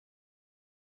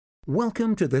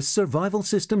Welcome to this Survival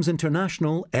Systems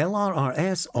International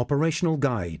LRRS Operational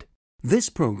Guide. This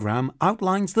program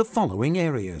outlines the following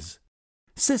areas.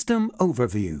 System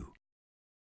Overview.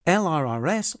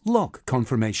 LRRS Lock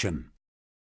Confirmation.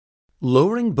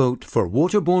 Lowering boat for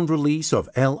waterborne release of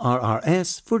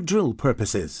LRRS for drill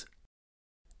purposes.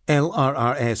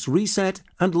 LRRS reset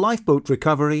and lifeboat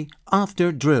recovery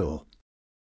after drill.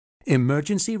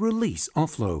 Emergency release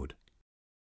offload.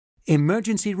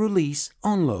 Emergency release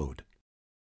onload.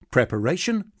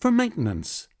 Preparation for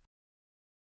maintenance.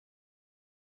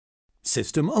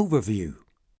 System Overview.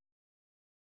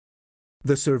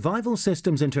 The Survival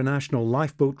Systems International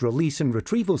Lifeboat Release and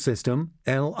Retrieval System,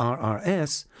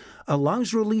 LRRS,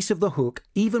 allows release of the hook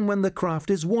even when the craft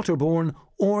is waterborne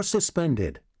or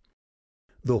suspended.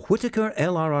 The Whittaker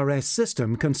LRRS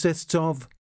system consists of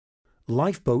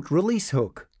lifeboat release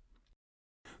hook,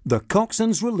 the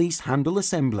coxswain's release handle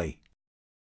assembly,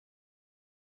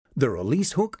 the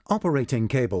release hook operating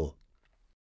cable,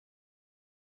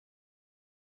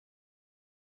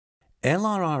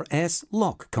 LRRS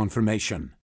lock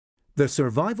confirmation. The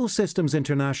Survival Systems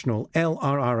International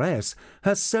LRRS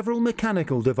has several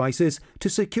mechanical devices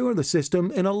to secure the system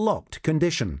in a locked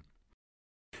condition.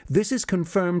 This is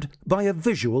confirmed by a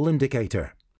visual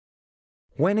indicator.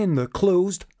 When in the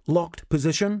closed, locked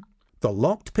position, the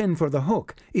locked pin for the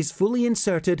hook is fully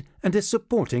inserted and is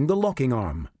supporting the locking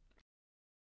arm.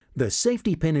 The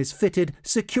safety pin is fitted,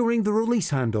 securing the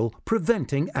release handle,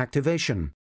 preventing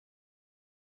activation.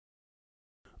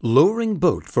 Lowering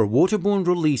boat for waterborne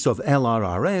release of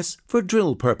LRRS for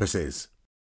drill purposes.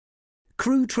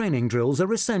 Crew training drills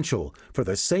are essential for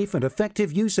the safe and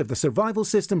effective use of the Survival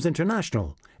Systems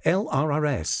International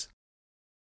LRRS.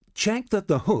 Check that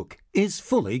the hook is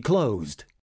fully closed.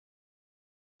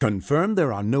 Confirm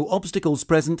there are no obstacles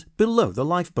present below the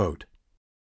lifeboat.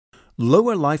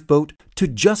 Lower lifeboat to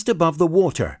just above the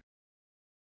water.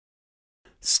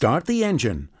 Start the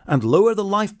engine and lower the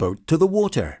lifeboat to the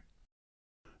water.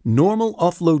 Normal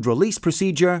offload release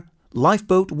procedure,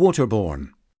 lifeboat waterborne.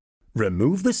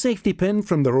 Remove the safety pin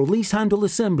from the release handle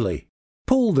assembly.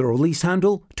 Pull the release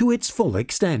handle to its full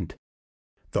extent.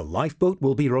 The lifeboat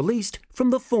will be released from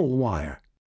the fall wire.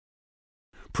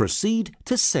 Proceed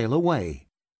to sail away.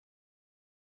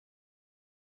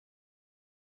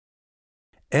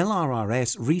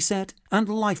 LRRS reset and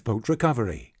lifeboat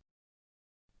recovery.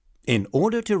 In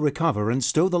order to recover and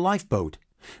stow the lifeboat,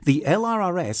 the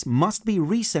LRRS must be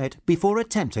reset before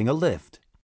attempting a lift.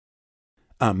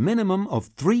 A minimum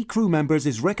of 3 crew members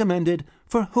is recommended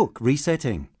for hook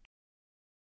resetting.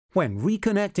 When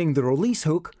reconnecting the release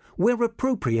hook, wear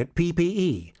appropriate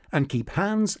PPE and keep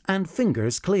hands and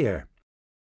fingers clear.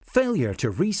 Failure to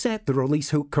reset the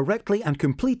release hook correctly and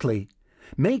completely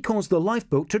may cause the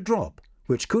lifeboat to drop,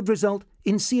 which could result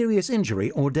in serious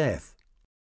injury or death.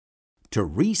 To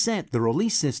reset the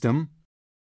release system,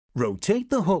 rotate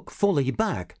the hook fully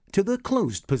back to the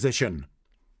closed position.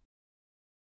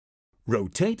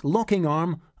 Rotate locking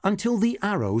arm until the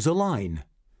arrows align.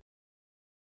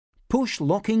 Push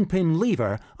locking pin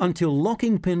lever until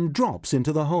locking pin drops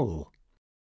into the hole.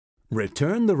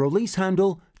 Return the release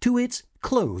handle to its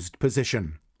closed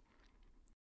position.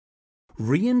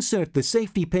 Reinsert the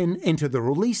safety pin into the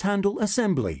release handle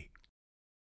assembly.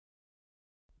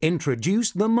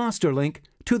 Introduce the master link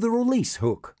to the release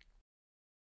hook.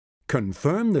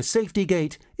 Confirm the safety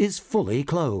gate is fully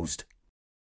closed.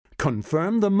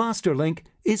 Confirm the master link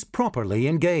is properly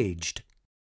engaged.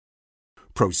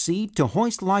 Proceed to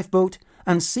hoist lifeboat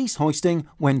and cease hoisting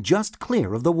when just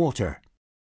clear of the water.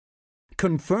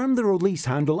 Confirm the release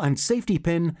handle and safety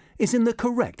pin is in the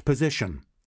correct position.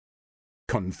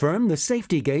 Confirm the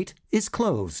safety gate is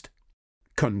closed.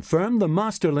 Confirm the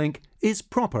master link is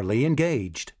properly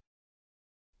engaged.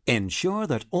 Ensure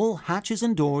that all hatches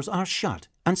and doors are shut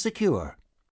and secure.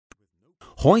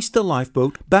 Hoist the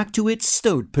lifeboat back to its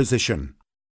stowed position.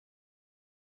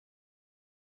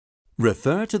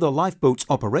 Refer to the lifeboat's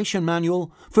operation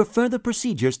manual for further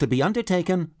procedures to be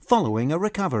undertaken following a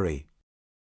recovery.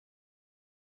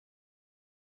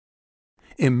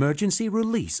 Emergency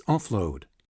release offload.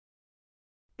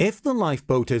 If the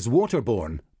lifeboat is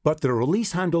waterborne, but the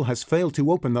release handle has failed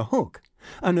to open the hook,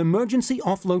 an emergency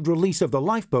offload release of the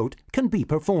lifeboat can be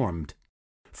performed.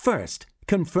 First,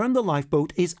 confirm the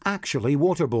lifeboat is actually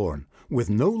waterborne, with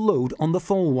no load on the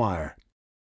fall wire.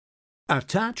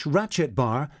 Attach ratchet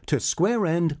bar to square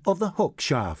end of the hook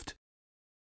shaft.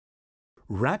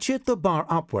 Ratchet the bar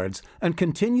upwards and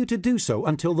continue to do so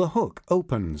until the hook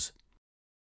opens.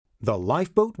 The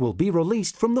lifeboat will be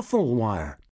released from the fall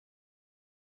wire.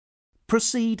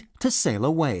 Proceed to sail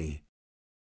away.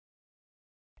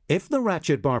 If the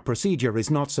ratchet bar procedure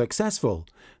is not successful,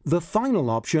 the final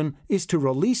option is to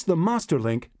release the master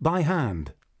link by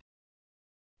hand.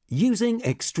 Using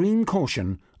extreme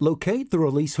caution, locate the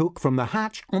release hook from the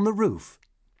hatch on the roof.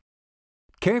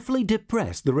 Carefully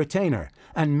depress the retainer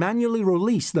and manually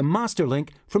release the master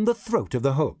link from the throat of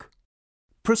the hook.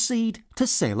 Proceed to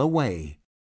sail away.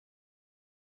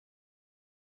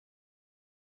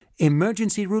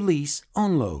 Emergency release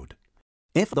onload.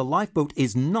 If the lifeboat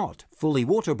is not fully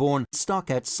waterborne, stuck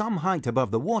at some height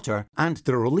above the water, and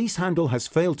the release handle has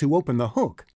failed to open the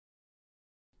hook,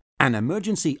 an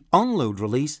emergency onload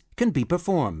release can be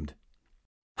performed.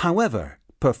 However,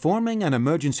 performing an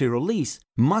emergency release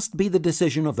must be the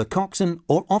decision of the coxswain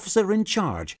or officer in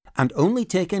charge and only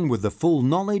taken with the full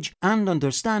knowledge and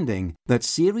understanding that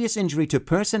serious injury to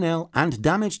personnel and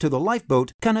damage to the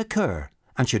lifeboat can occur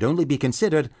and should only be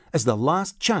considered as the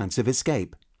last chance of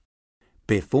escape.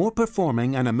 Before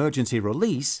performing an emergency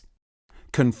release,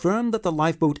 confirm that the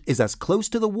lifeboat is as close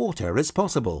to the water as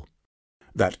possible,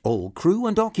 that all crew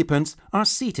and occupants are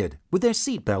seated with their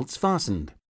seat belts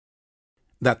fastened,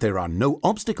 that there are no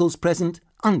obstacles present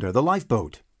under the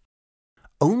lifeboat.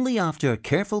 Only after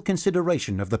careful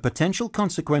consideration of the potential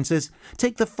consequences,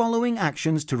 take the following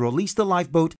actions to release the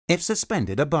lifeboat if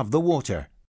suspended above the water.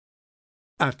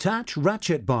 Attach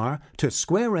ratchet bar to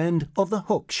square end of the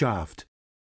hook shaft.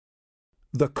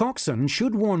 The coxswain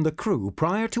should warn the crew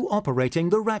prior to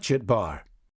operating the ratchet bar.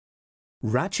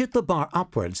 Ratchet the bar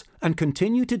upwards and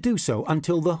continue to do so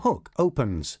until the hook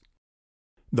opens.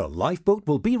 The lifeboat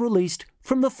will be released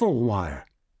from the full wire.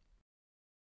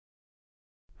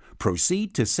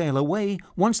 Proceed to sail away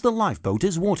once the lifeboat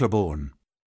is waterborne.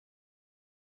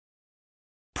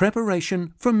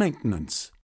 Preparation for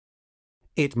maintenance.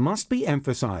 It must be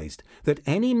emphasized that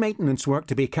any maintenance work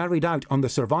to be carried out on the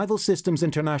Survival Systems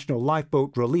International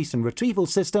Lifeboat Release and Retrieval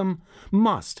System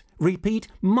must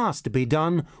be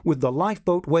done with the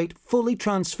lifeboat weight fully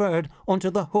transferred onto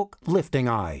the hook lifting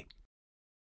eye.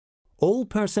 All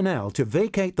personnel to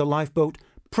vacate the lifeboat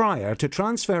prior to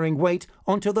transferring weight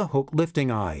onto the hook lifting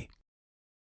eye.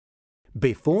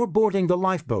 Before boarding the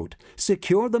lifeboat,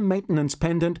 secure the maintenance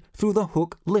pendant through the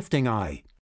hook lifting eye.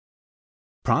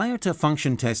 Prior to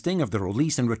function testing of the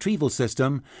release and retrieval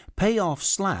system, pay off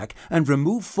slack and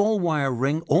remove fall wire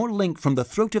ring or link from the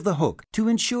throat of the hook to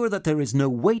ensure that there is no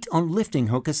weight on lifting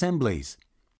hook assemblies.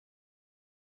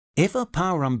 If a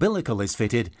power umbilical is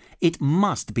fitted, it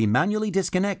must be manually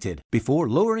disconnected before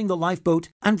lowering the lifeboat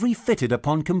and refitted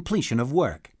upon completion of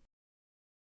work.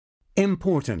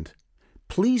 Important: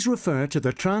 please refer to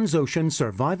the Transocean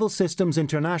Survival Systems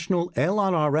International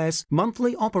LRRS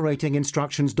Monthly Operating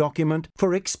Instructions document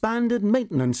for expanded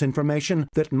maintenance information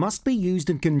that must be used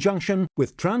in conjunction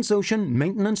with Transocean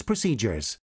maintenance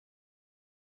procedures.